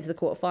think you'll get into the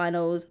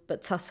quarterfinals,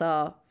 but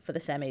Tassar for the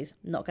semis,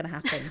 not going to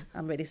happen.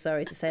 I'm really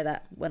sorry to say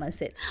that when I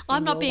sit.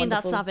 I'm not being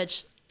that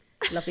savage.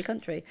 Lovely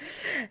country.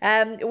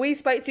 We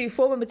spoke to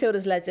former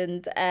Matildas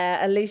legend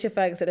Alicia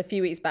Ferguson a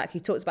few weeks back, who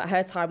talked about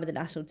her time with the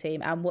national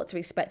team and what to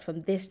expect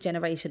from this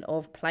generation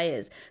of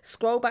players.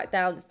 Scroll back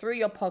down through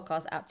your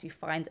podcast app to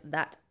find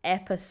that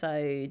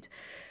episode.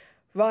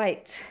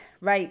 Right,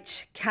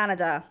 Rach,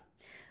 Canada.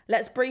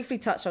 Let's briefly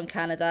touch on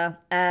Canada.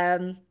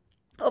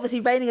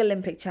 Obviously, reigning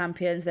Olympic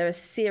champions, they're a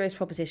serious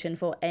proposition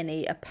for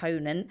any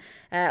opponent.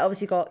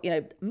 Obviously got,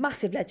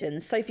 massive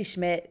legends. Sophie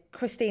Schmidt,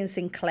 Christine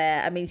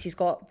Sinclair. She's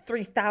got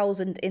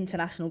 3,000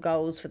 international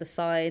goals for the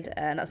side,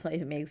 and that's not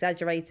even me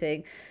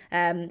exaggerating.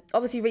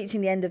 Obviously,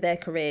 reaching the end of their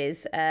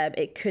careers,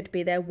 it could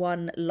be their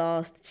one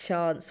last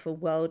chance for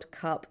World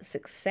Cup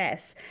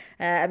success.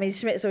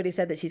 Schmidt's already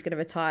said that she's going to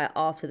retire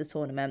after the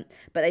tournament,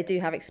 but they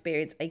do have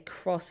experience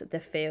across the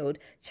field.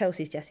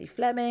 Chelsea's Jessie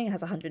Fleming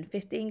has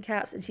 115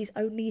 caps, and she's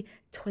only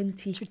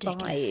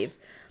 25.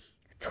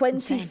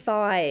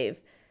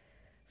 25.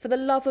 For the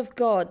love of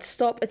God,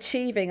 stop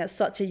achieving at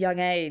such a young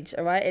age,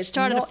 all right? It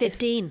started at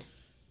 15.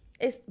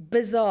 It's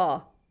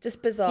bizarre.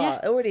 Just bizarre.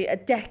 Yeah. Already a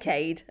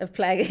decade of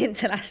playing at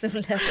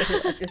international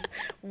level. Just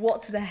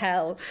what the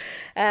hell?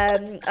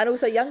 And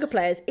also younger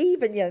players,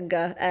 even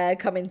younger,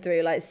 coming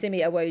through, like Simi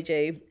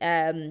Awoju.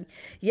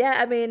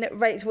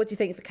 Rach, what do you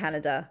think for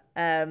Canada?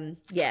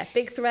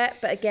 Big threat,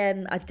 but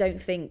again, I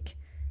don't think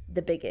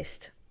the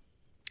biggest.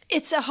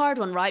 It's a hard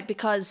one, right?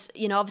 Because,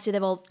 obviously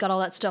they've all got all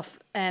that stuff,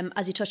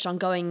 as you touched on,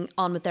 going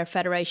on with their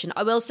federation.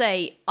 I will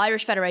say,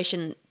 Irish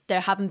Federation,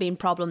 there haven't been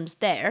problems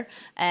there.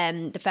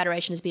 The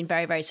Federation has been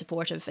very, very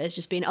supportive. It's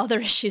just been other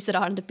issues that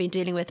Ireland have been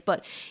dealing with.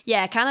 But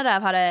yeah, Canada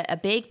have had a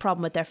big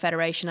problem with their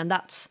Federation, and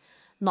that's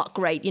not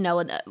great.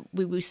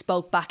 We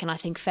spoke back in, I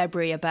think,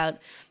 February about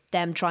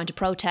them trying to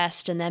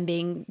protest and then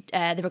being,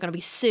 they were going to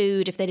be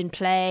sued if they didn't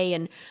play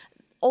and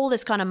all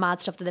this kind of mad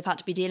stuff that they've had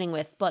to be dealing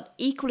with. But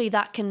equally,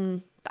 that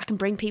can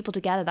bring people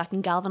together, that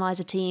can galvanise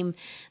a team,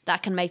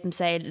 that can make them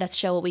say, let's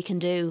show what we can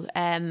do.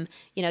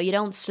 You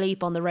don't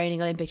sleep on the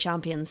reigning Olympic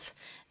champions.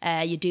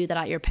 You do that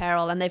at your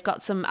peril. And they've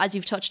got some, as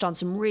you've touched on,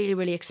 some really,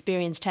 really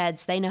experienced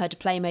heads. They know how to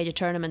play major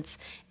tournaments.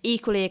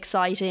 Equally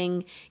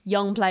exciting,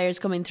 young players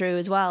coming through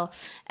as well.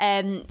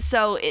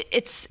 So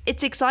it's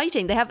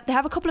exciting. They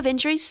have a couple of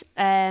injuries.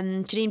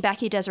 Janine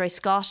Becky, Desiree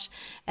Scott,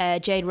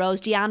 Jade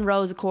Rose. Deanne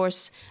Rose, of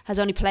course, has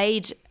only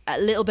played a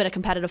little bit of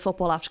competitive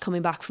football after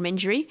coming back from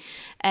injury.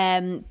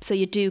 So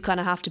you do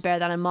kind of have to bear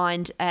that in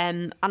mind.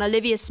 And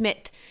Olivia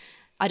Smith,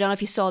 I don't know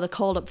if you saw the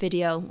call up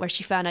video where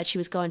she found out she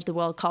was going to the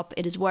World Cup.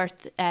 It is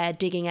worth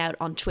digging out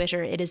on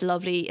Twitter. It is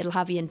lovely. It'll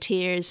have you in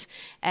tears.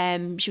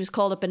 She was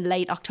called up in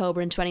late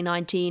October in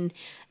 2019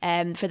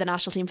 for the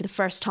national team for the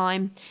first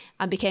time,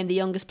 and became the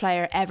youngest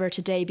player ever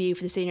to debut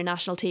for the senior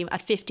national team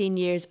at 15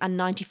 years and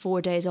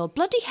 94 days old.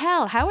 Bloody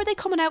hell, how are they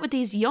coming out with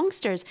these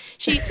youngsters?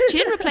 She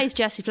didn't replace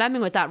Jessie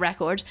Fleming with that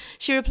record.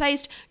 She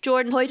replaced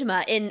Jordan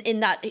Hoytema in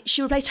that.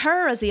 She replaced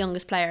her as the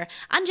youngest player,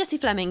 and Jessie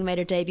Fleming made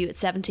her debut at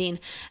 17.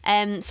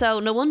 So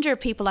no wonder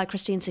people like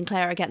Christine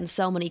Sinclair are getting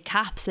so many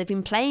caps. They've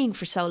been playing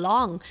for so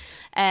long.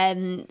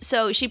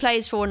 So she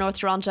plays for North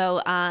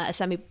Toronto, a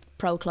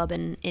semi-pro club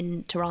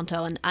in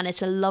Toronto, and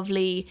it's a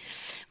lovely,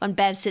 when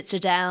Bev sits her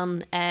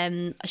down,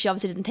 she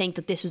obviously didn't think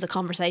that this was a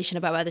conversation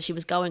about whether she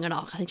was going or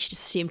not. I think she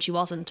just assumed she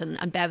wasn't,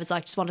 and Bev was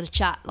like, just wanted to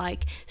chat,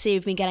 like, see,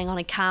 you've been getting on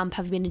in camp,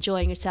 have you been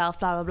enjoying yourself,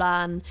 blah blah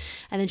blah, and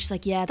then she's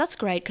like, yeah, that's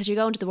great, because you're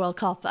going to the World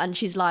Cup, and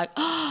she's like,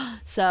 oh.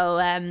 So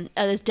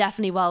it's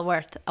definitely well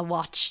worth a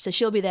watch. So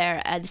she'll be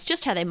there. It's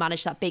just how they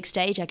manage that big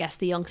stage, I guess,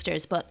 the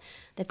youngsters, but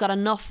they've got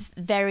enough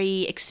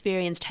very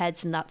experienced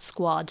heads in that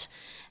squad.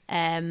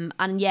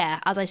 And yeah,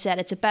 as I said,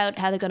 it's about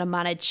how they're going to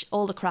manage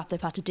all the crap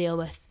they've had to deal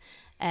with.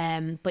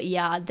 But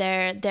yeah,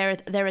 they're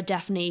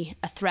definitely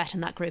a threat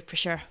in that group for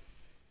sure.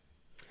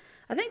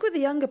 I think with the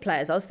younger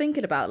players, I was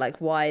thinking about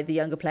like why the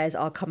younger players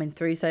are coming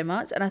through so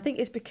much. And I think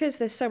it's because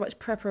there's so much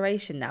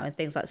preparation now in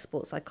things like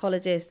sports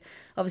psychologists,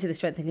 obviously the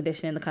strength and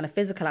conditioning, the kind of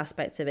physical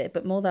aspect of it,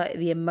 but more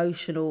the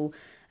emotional,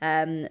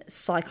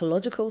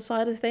 psychological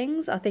side of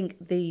things. I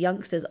think the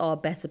youngsters are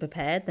better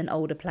prepared than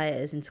older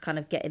players into kind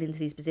of getting into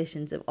these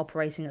positions of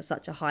operating at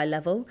such a high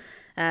level.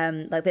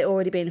 Like they're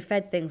already being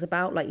fed things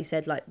about, like you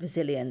said, like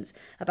resilience,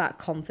 about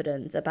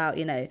confidence, about,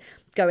 you know,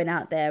 going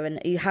out there, and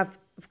you have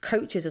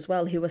coaches as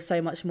well who are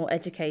so much more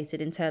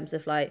educated in terms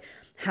of like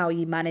how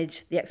you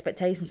manage the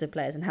expectations of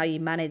players and how you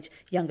manage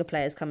younger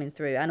players coming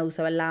through, and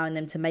also allowing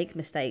them to make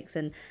mistakes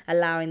and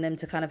allowing them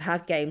to kind of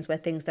have games where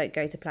things don't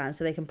go to plan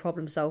so they can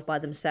problem solve by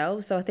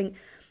themselves. So I think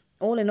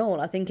all in all,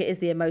 I think it is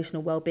the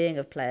emotional well-being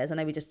of players. I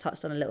know we just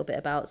touched on a little bit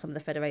about some of the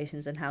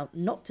federations and how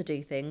not to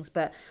do things,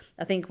 but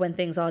I think when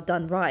things are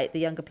done right, the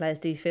younger players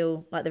do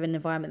feel like they're in an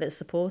environment that's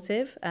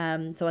supportive.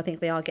 So I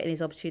think they are getting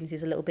these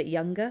opportunities a little bit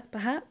younger,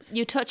 perhaps.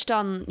 You touched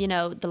on, you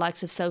know, the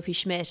likes of Sophie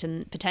Schmidt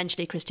and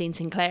potentially Christine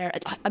Sinclair.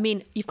 I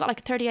mean, you've got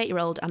like a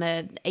 38-year-old and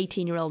a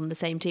 18-year-old in the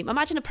same team.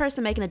 Imagine a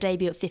person making a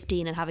debut at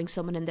 15 and having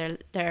someone in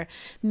their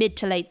mid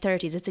to late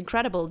 30s. It's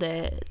incredible,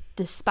 the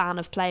span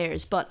of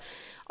players. But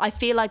I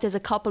feel like there's a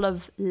couple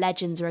of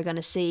legends we're going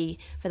to see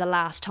for the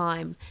last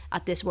time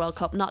at this World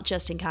Cup, not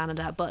just in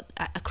Canada, but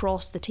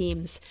across the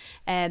teams.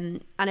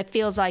 And it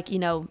feels like, you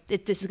know,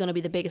 this is going to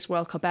be the biggest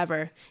World Cup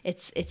ever.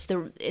 It's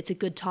a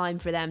good time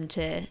for them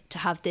to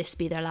have this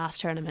be their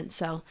last tournament.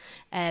 So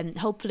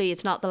hopefully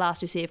it's not the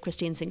last we see of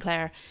Christine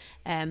Sinclair,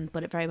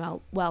 but it very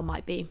well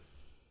might be.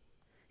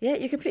 Yeah,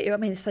 you completely. I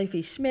mean,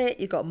 Sophie Schmidt.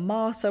 You've got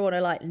Marta on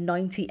a like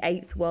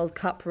 98th World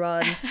Cup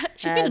run.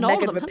 She's been in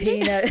all of them,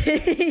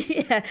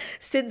 Rapinoe. Yeah,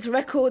 since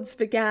records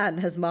began,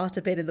 has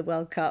Marta been in the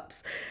World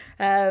Cups.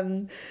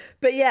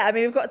 But yeah, I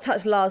mean, we've got to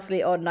touch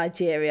lastly on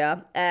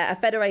Nigeria, a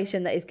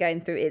federation that is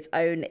going through its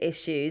own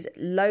issues,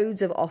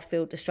 loads of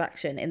off-field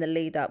distraction in the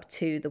lead up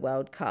to the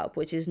World Cup,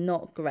 which is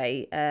not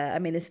great. I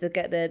mean, this is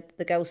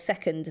the girls'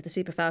 second, the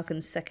Super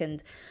Falcons'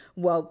 second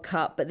World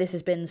Cup, but this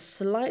has been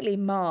slightly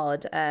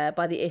marred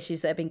by the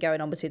issues that have been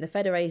going on between the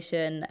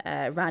federation,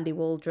 Randy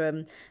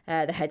Waldrum,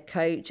 the head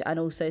coach, and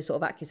also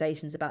sort of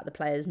accusations about the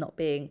players not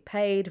being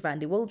paid,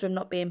 Randy Waldrum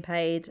not being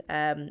paid.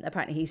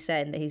 Apparently he's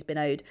saying that he's been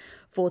owed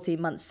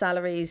 14 months'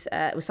 salaries,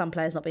 with some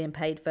players not being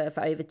paid for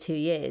over 2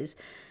 years.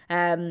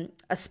 A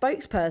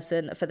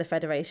spokesperson for the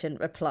federation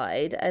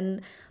replied,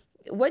 and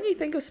when you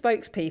think of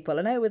spokespeople,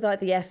 I know with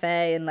like the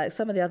FA and like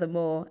some of the other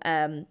more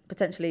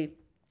potentially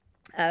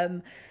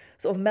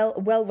sort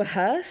of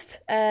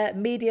well-rehearsed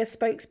media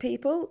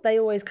spokespeople, they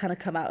always kind of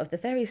come out of the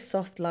very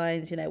soft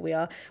lines. You know,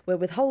 we're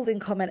withholding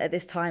comment at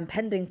this time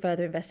pending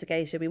further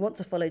investigation. We want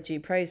to follow due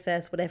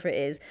process, whatever it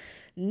is.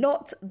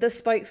 Not the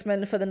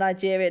spokesman for the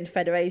Nigerian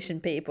Federation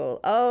people.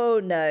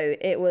 Oh no,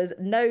 it was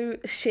no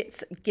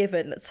shits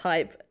given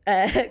type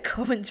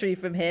commentary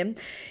from him.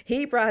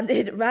 He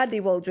branded Randy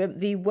Waldrum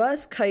the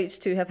worst coach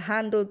to have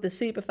handled the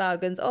Super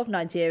Falcons of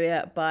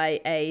Nigeria by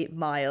a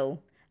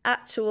mile.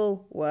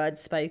 Actual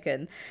words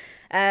spoken.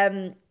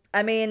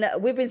 I mean,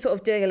 we've been sort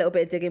of doing a little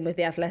bit of digging with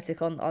The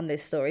Athletic on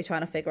this story,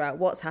 trying to figure out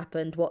what's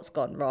happened, what's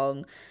gone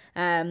wrong,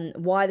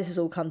 why this has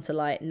all come to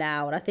light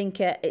now. And I think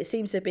it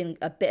seems to have been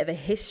a bit of a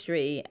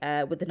history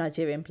with the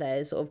Nigerian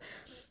players. Sort of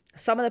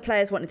some of the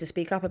players wanted to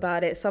speak up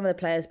about it, some of the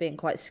players being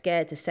quite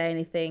scared to say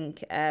anything,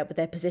 with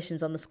their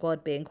positions on the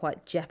squad being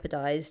quite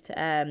jeopardised.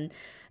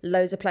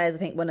 Loads of players, I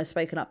think, when they've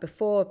spoken up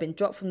before, have been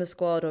dropped from the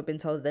squad or have been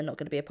told that they're not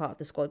going to be a part of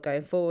the squad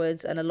going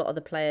forwards. And a lot of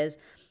the players,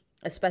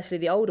 especially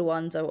the older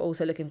ones, are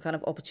also looking for kind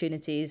of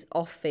opportunities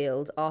off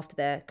field after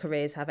their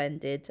careers have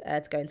ended,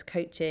 to go into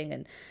coaching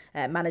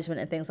and management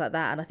and things like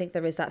that. And I think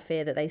there is that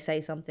fear that they say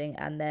something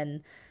and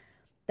then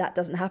that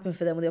doesn't happen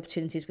for them when the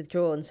opportunity is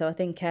withdrawn. So I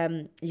think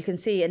you can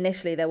see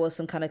initially there was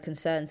some kind of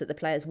concerns that the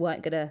players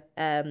weren't going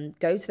to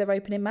go to their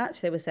opening match.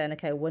 They were saying,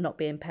 okay, we're not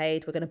being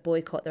paid. We're going to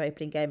boycott their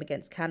opening game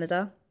against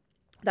Canada.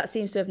 That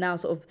seems to have now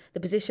sort of, the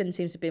position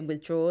seems to have been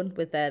withdrawn,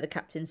 with the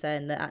captain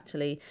saying that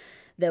actually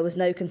there was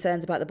no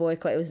concerns about the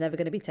boycott. It was never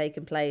going to be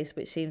taking place,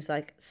 which seems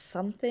like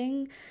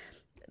something.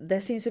 There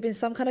seems to have been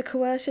some kind of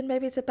coercion,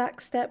 maybe it's a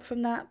back step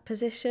from that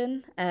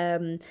position.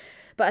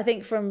 But I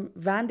think from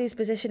Randy's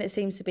position, it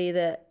seems to be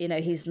that, you know,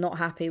 he's not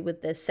happy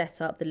with the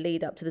setup, the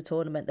lead up to the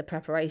tournament, the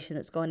preparation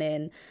that's gone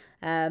in,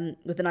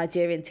 with the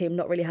Nigerian team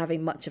not really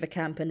having much of a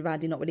camp and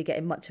Randy not really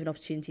getting much of an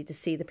opportunity to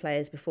see the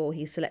players before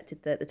he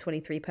selected the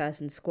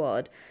 23-person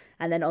squad.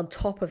 And then on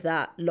top of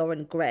that,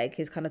 Lauren Gregg,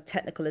 his kind of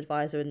technical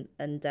advisor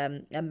and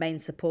a main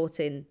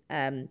supporting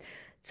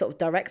sort of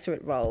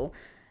directorate role,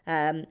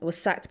 was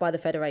sacked by the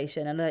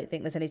federation, and I don't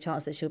think there's any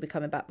chance that she'll be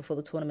coming back before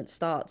the tournament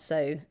starts.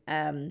 So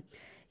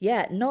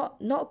yeah,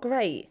 not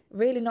great,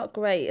 really not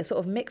great. A sort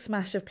of mixed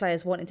mash of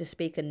players wanting to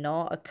speak and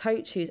not. A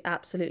coach who's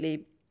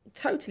absolutely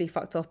totally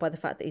fucked off by the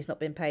fact that he's not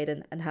been paid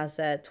and has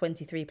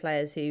 23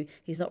 players who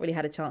he's not really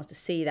had a chance to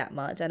see that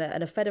much, and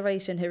a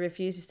federation who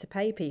refuses to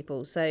pay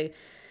people. So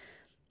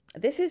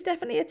this is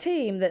definitely a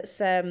team that's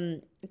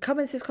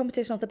coming to this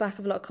competition off the back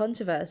of a lot of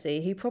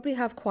controversy, who probably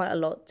have quite a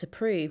lot to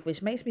prove,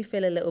 which makes me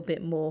feel a little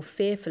bit more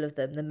fearful of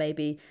them than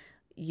maybe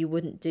you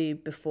wouldn't do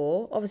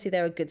before. Obviously,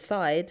 they're a good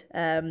side,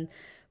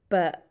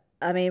 but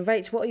I mean,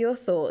 Rach, what are your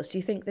thoughts? Do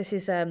you think this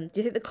is? Do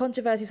you think the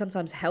controversy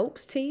sometimes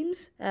helps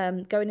teams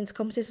going into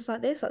competitions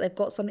like this? Like they've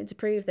got something to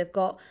prove, they've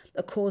got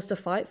a cause to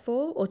fight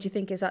for, or do you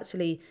think it's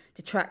actually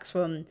detracts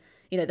from,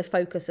 you know, the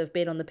focus of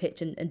being on the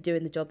pitch and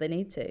doing the job they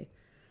need to?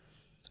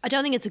 I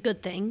don't think it's a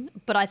good thing,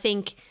 but I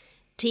think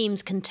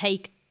teams can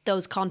take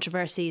those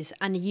controversies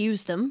and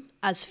use them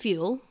as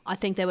fuel. I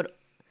think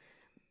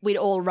we'd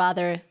all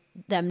rather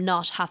them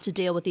not have to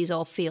deal with these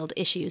off-field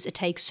issues. It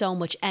takes so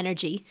much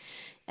energy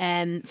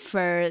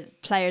for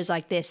players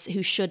like this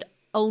who should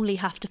only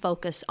have to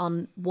focus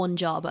on one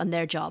job and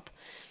their job.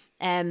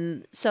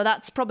 So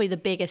that's probably the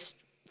biggest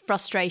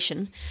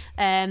frustration.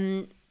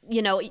 You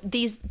know,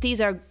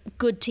 these are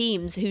good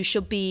teams who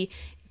should be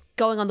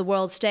going on the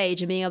world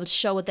stage and being able to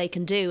show what they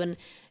can do. And,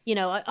 you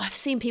know, I've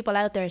seen people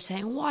out there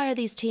saying, why are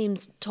these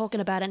teams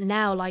talking about it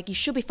now? Like, you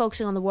should be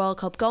focusing on the World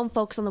Cup. Go and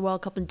focus on the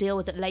World Cup and deal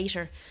with it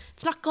later.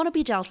 It's not going to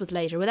be dealt with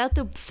later. Without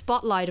the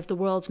spotlight of the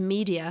world's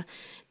media,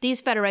 these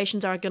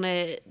federations aren't going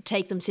to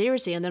take them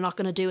seriously, and they're not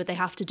going to do what they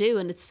have to do.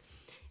 And it's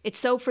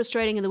so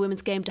frustrating in the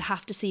women's game to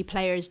have to see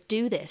players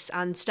do this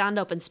and stand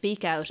up and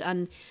speak out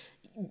and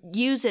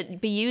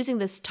be using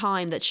this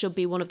time that should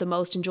be one of the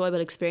most enjoyable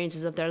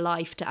experiences of their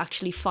life to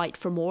actually fight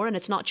for more. And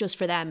it's not just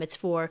for them, it's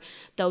for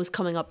those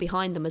coming up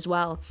behind them as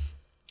well.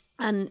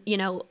 And, you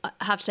know, I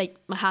have to take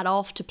my hat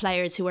off to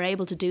players who are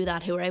able to do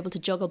that, who are able to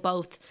juggle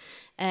both,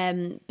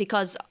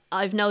 because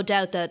I've no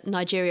doubt that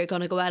Nigeria are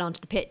going to go out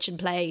onto the pitch and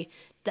play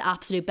the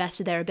absolute best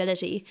of their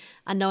ability,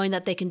 and knowing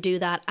that they can do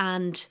that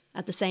and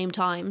at the same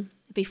time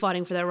be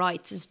fighting for their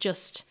rights is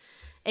just,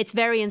 it's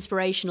very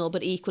inspirational,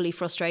 but equally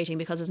frustrating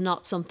because it's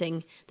not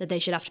something that they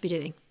should have to be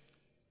doing.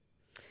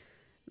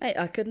 Mate,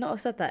 I could not have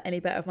said that any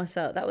better of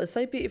myself. That was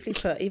so beautifully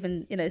put.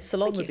 Even, you know,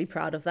 Salon would be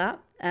proud of that.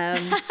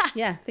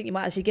 Yeah, I think you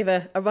might actually give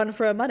a run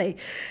for her money.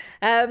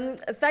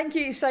 Thank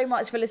you so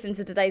much for listening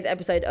to today's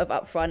episode of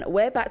Upfront.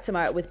 We're back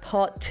tomorrow with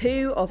part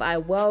 2 of our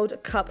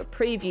World Cup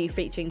preview,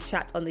 featuring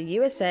chat on the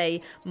USA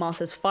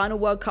Masters final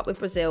World Cup with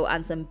Brazil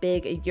and some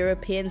big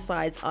European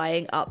sides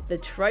eyeing up the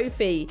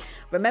trophy.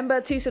 Remember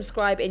to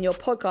subscribe in your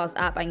podcast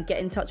app and get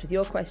in touch with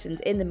your questions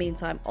in the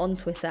meantime on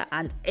Twitter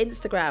and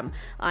Instagram.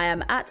 I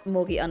am at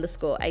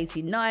Morgie_89,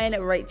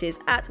 Rach is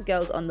at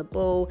Girls on the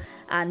Ball,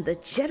 and the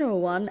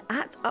general one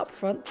at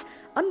Upfront_pod.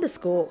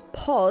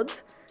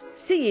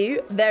 See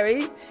you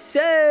very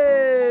soon.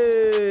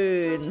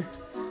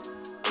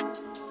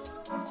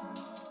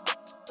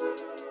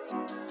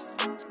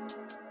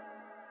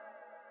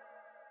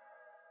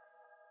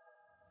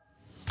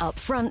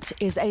 Upfront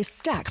is a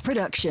Stack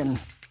production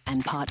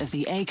and part of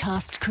the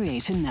Acast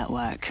Creator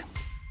Network.